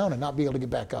to fall down and not be able to get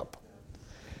back up.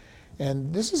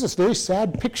 And this is a very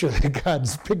sad picture that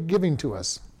God's giving to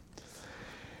us.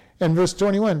 And verse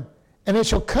 21, and it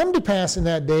shall come to pass in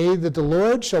that day that the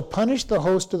Lord shall punish the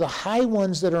host of the high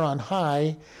ones that are on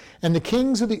high, and the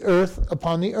kings of the earth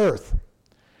upon the earth.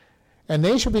 And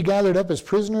they shall be gathered up as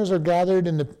prisoners are gathered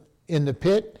in the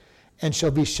pit, and shall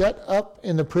be shut up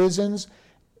in the prisons,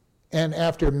 and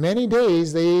after many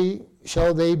days they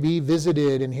shall be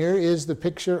visited. And here is the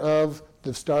picture of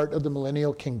the start of the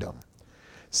millennial kingdom.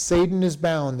 Satan is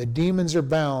bound, the demons are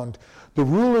bound, the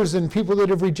rulers and people that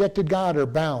have rejected God are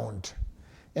bound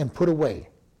and put away.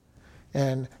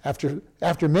 And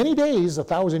after many days,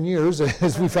 1,000 years,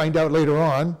 as we find out later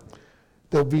on,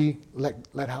 they'll be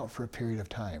let out for a period of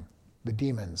time, the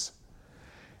demons.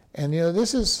 And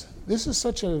this is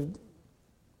such a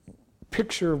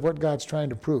picture of what God's trying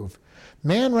to prove.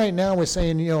 Man right now is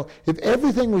saying, if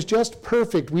everything was just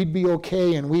perfect, we'd be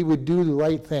okay and we would do the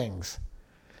right things.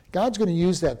 God's going to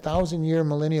use that 1,000-year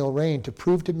millennial reign to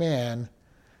prove to man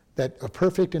that a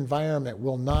perfect environment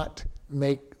will not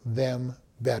make them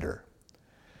better.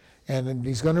 And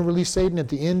he's going to release Satan at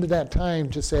the end of that time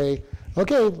to say,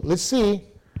 okay, let's see.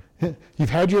 You've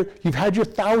had your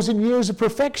 1,000 years of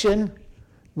perfection.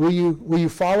 Will you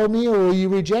follow me or will you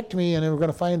reject me? And we're going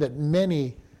to find that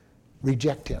many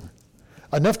reject him.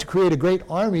 Enough to create a great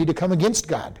army to come against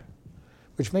God,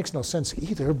 which makes no sense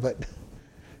either, but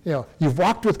you've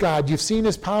walked with God, you've seen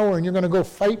his power, and you're going to go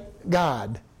fight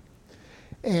God.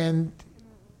 And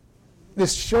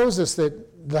this shows us that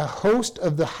the host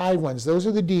of the high ones, those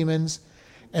are the demons,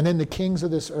 and then the kings of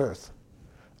this earth,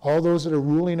 all those that are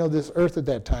ruling of this earth at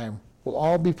that time, will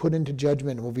all be put into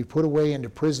judgment and will be put away into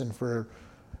prison for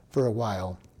a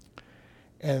while,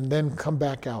 and then come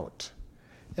back out.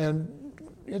 And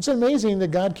it's amazing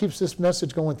that God keeps this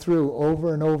message going through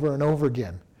over and over and over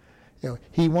again.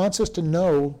 He wants us to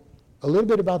know a little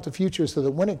bit about the future so that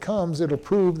when it comes, it'll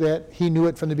prove that he knew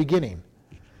it from the beginning.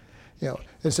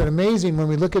 It's amazing when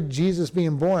we look at Jesus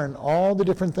being born, all the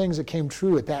different things that came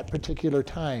true at that particular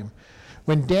time.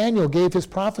 When Daniel gave his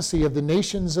prophecy of the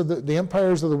nations of the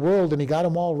empires of the world, and he got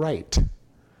them all right,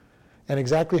 and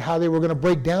exactly how they were going to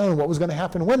break down and what was going to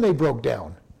happen when they broke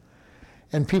down.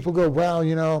 And people go, well,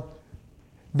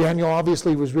 Daniel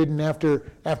obviously was written after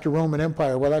Roman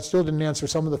Empire. Well, that still didn't answer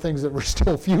some of the things that were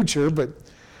still future, but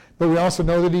we also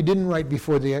know that he didn't write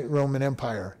before the Roman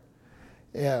Empire.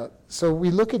 Yeah. So we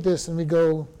look at this and we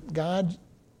go, God,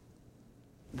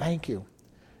 thank you.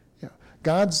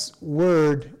 God's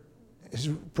word has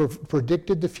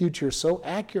predicted the future so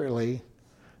accurately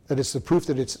that it's the proof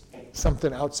that it's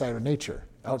something outside of nature,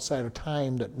 outside of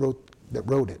time that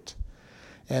wrote it.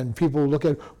 And people look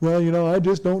at, I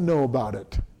just don't know about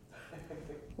it.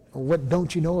 What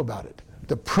don't you know about it?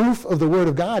 The proof of the Word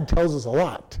of God tells us a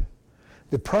lot.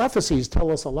 The prophecies tell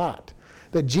us a lot.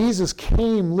 That Jesus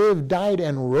came, lived, died,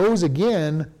 and rose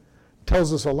again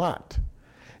tells us a lot.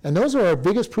 And those are our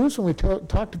biggest proofs when we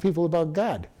talk to people about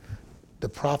God. The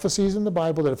prophecies in the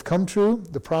Bible that have come true,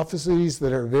 the prophecies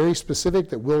that are very specific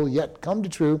that will yet come to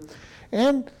true,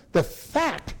 and the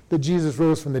fact that Jesus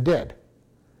rose from the dead.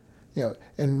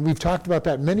 And we've talked about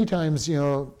that many times,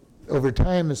 over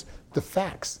time, is the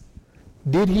facts.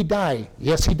 Did he die?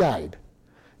 Yes, he died.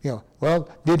 Well,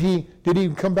 did he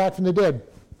come back from the dead?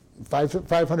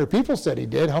 500 people said he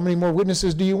did. How many more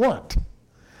witnesses do you want?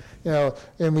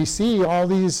 And we see all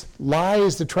these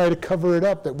lies to try to cover it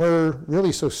up that were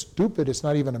really so stupid. It's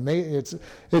not even amazing.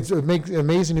 It makes it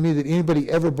amazing to me that anybody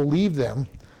ever believed them.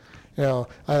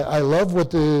 I love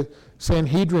what the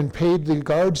Sanhedrin paid the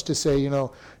guards to say.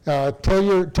 Tell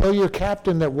your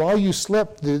captain that while you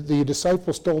slept, the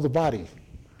disciples stole the body.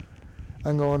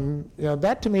 I'm going,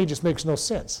 that to me just makes no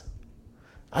sense.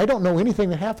 I don't know anything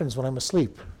that happens when I'm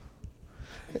asleep.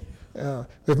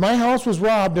 If my house was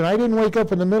robbed and I didn't wake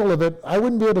up in the middle of it, I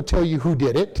wouldn't be able to tell you who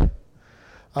did it.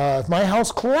 If my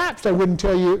house collapsed, I couldn't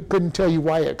tell you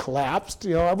why it collapsed.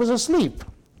 I was asleep.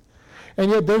 And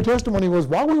yet their testimony was,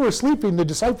 while we were sleeping, the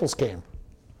disciples came.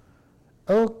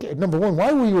 Okay, number one,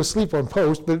 why were you asleep on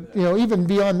post? But even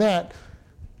beyond that,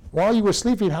 while you were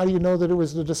sleeping, how do you know that it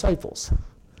was the disciples?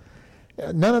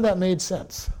 None of that made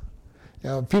sense.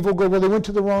 People go, well, they went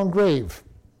to the wrong grave.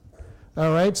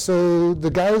 All right, so the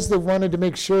guys that wanted to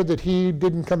make sure that he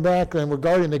didn't come back and were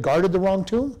guarding, they guarded the wrong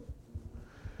tomb?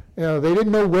 They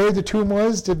didn't know where the tomb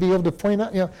was to be able to point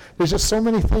out. There's just so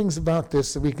many things about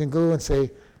this that we can go and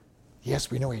say,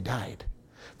 yes, we know he died.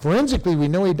 Forensically, we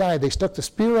know he died. They stuck the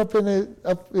spear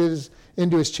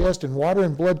into his chest, and water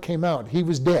and blood came out. He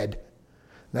was dead.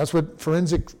 That's what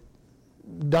forensic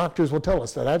doctors will tell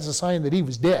us, that that's a sign that he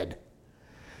was dead.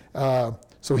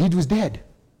 So he was dead.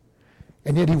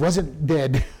 And yet he wasn't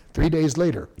dead 3 days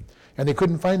later. And they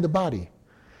couldn't find the body.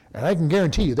 And I can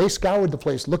guarantee you, they scoured the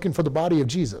place looking for the body of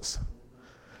Jesus.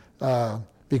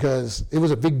 Because it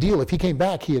was a big deal. If he came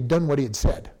back, he had done what he had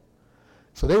said.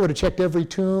 So they would have checked every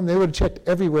tomb, they would have checked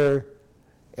everywhere,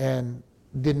 and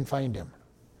didn't find him.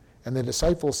 And the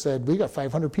disciples said, we got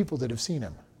 500 people that have seen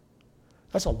him.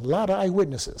 That's a lot of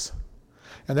eyewitnesses.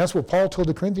 And that's what Paul told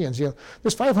the Corinthians.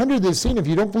 There's 500 that have seen him. If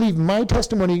you don't believe my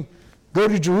testimony, go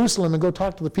to Jerusalem and go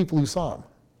talk to the people who saw him.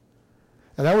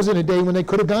 And that was in a day when they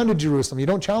could have gone to Jerusalem. You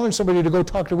don't challenge somebody to go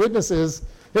talk to witnesses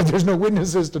if there's no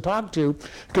witnesses to talk to,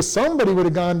 because somebody would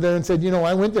have gone there and said,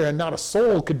 I went there, and not a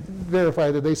soul could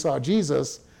verify that they saw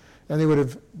Jesus, and they would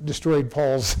have destroyed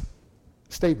Paul's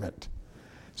statement.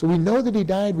 So we know that he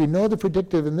died, we know the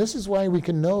predictive, and this is why we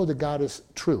can know that God is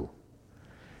true.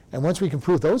 And once we can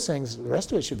prove those things, the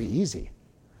rest of it should be easy.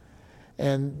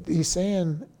 And he's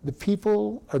saying the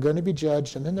people are going to be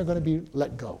judged, and then they're going to be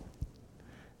let go.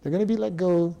 They're going to be let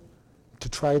go to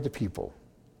try the people.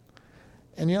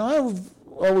 And I've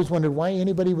always wondered why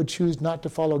anybody would choose not to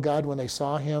follow God when they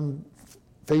saw him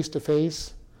face to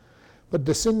face. But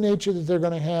the sin nature that they're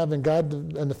going to have, and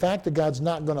the fact that God's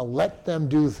not going to let them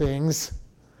do things,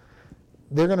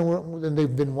 and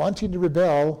they've been wanting to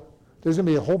rebel. There's going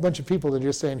to be a whole bunch of people that are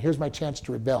just saying, here's my chance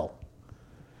to rebel.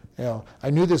 I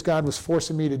knew this God was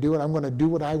forcing me to do it. I'm going to do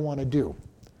what I want to do.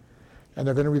 And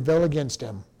they're going to rebel against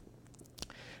him.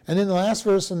 And in the last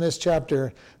verse in this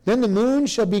chapter, then the moon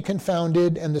shall be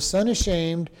confounded, and the sun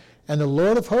ashamed, and the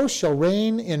Lord of hosts shall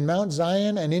reign in Mount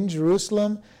Zion and in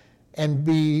Jerusalem, and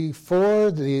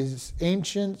before these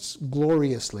ancients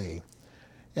gloriously.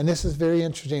 And this is very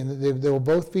interesting. They will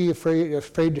both be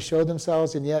afraid to show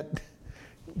themselves, and yet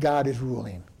God is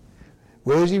ruling.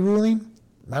 Where is he ruling?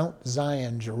 Mount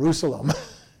Zion, Jerusalem.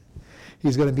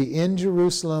 He's going to be in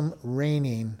Jerusalem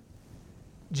reigning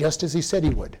just as he said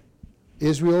he would.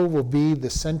 Israel will be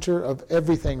the center of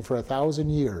everything for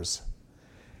 1,000 years.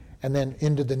 And then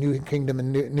into the new kingdom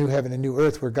and new heaven and new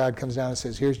earth, where God comes down and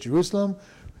says, here's Jerusalem,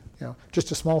 just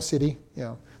a small city.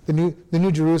 The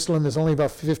new Jerusalem is only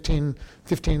about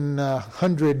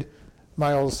 1,500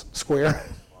 miles square.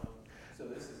 So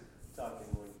this is talking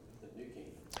the new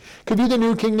kingdom. Could be the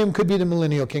new kingdom, could be the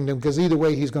millennial kingdom, because either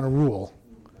way he's going to rule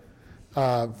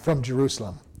from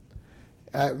Jerusalem.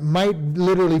 Might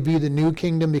literally be the new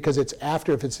kingdom, because it's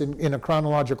after, if it's in a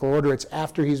chronological order, it's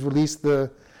after he's released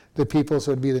the people,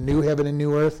 so it'd be the new heaven and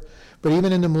new earth. But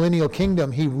even in the millennial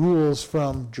kingdom, he rules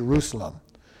from Jerusalem.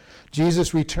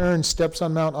 Jesus returns, steps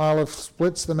on Mount Olive,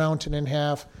 splits the mountain in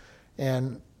half,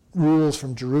 and rules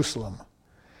from Jerusalem.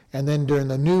 And then during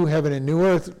the new heaven and new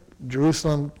earth,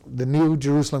 Jerusalem, the new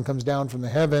Jerusalem comes down from the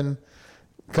heaven,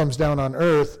 comes down on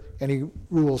earth, and he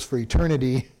rules for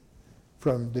eternity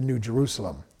from the new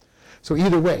Jerusalem. So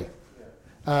either way,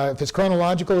 if it's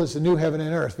chronological, it's the new heaven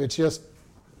and earth. If it's just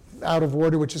out of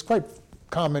order, which is quite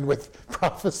common with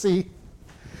prophecy,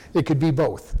 it could be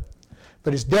both.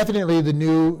 But it's definitely the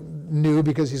new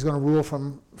because he's going to rule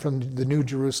from the new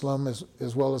Jerusalem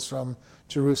as well as from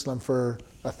Jerusalem for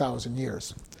 1,000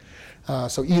 years.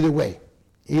 So either way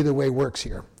works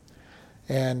here.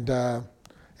 And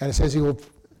it says he'll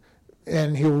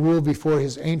rule before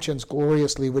his ancients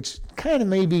gloriously, which kind of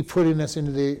may be putting us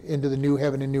into the new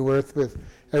heaven and new earth, with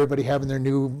everybody having their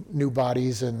new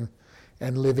bodies and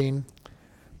living.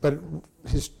 but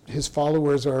his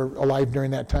followers are alive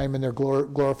during that time in their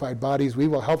glorified bodies. We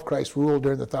will help Christ rule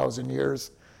during the 1,000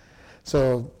 years.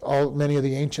 So many of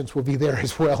the ancients will be there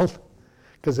as well,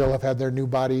 because they'll have had their new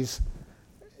bodies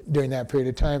during that period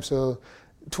of time. So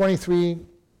 23,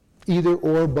 either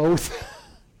or both.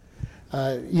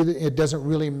 It doesn't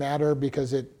really matter,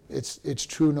 because it's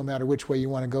true no matter which way you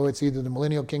want to go. It's either the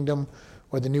millennial kingdom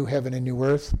or the new heaven and new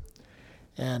earth,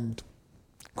 and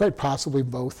quite possibly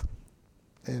both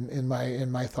in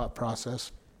my thought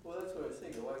process. Well, that's what I was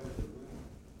thinking. Why would the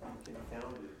moon be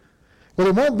confounded? Well,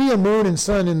 there won't be a moon and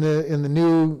sun in the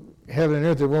new heaven and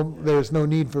earth. There's no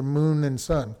need for moon and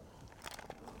sun,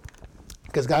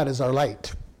 because God is our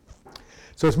light.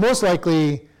 So it's most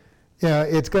likely,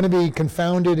 it's going to be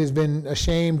confounded, has been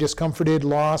ashamed, discomforted,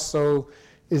 lost. So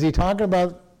is he talking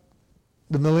about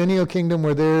the millennial kingdom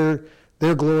where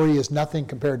their glory is nothing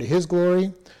compared to his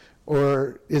glory?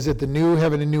 Or is it the new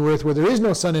heaven and new earth where there is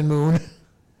no sun and moon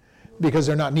because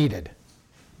they're not needed?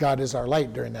 God is our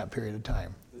light during that period of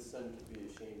time. The sun can be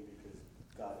ashamed because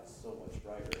God is so much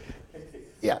brighter.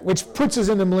 Yeah, which puts us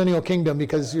in the millennial kingdom,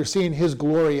 because you're seeing his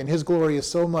glory, and his glory is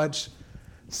so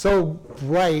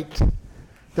bright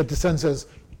that the sun says,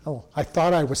 oh, I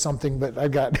thought I was something, but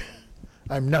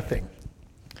I'm nothing.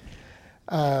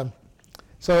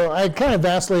 So I kind of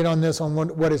vacillate on this, on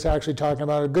what it's actually talking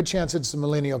about. A good chance it's the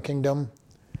millennial kingdom.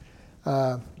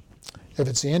 If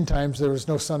it's the end times, there was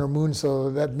no sun or moon, so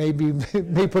that may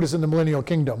put us in the millennial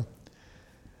kingdom.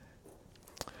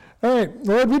 All right,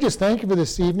 Lord, we just thank you for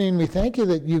this evening. We thank you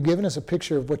that you've given us a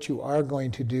picture of what you are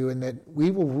going to do, and that we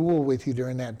will rule with you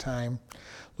during that time.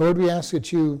 Lord, we ask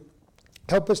that you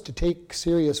help us to take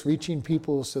serious reaching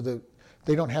people so that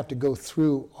they don't have to go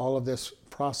through all of this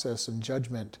process and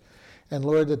judgment. And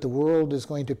Lord, that the world is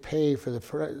going to pay for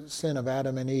the sin of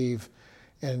Adam and Eve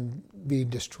and be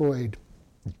destroyed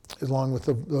along with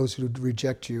those who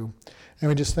reject you. And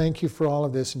we just thank you for all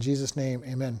of this. In Jesus' name,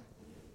 amen.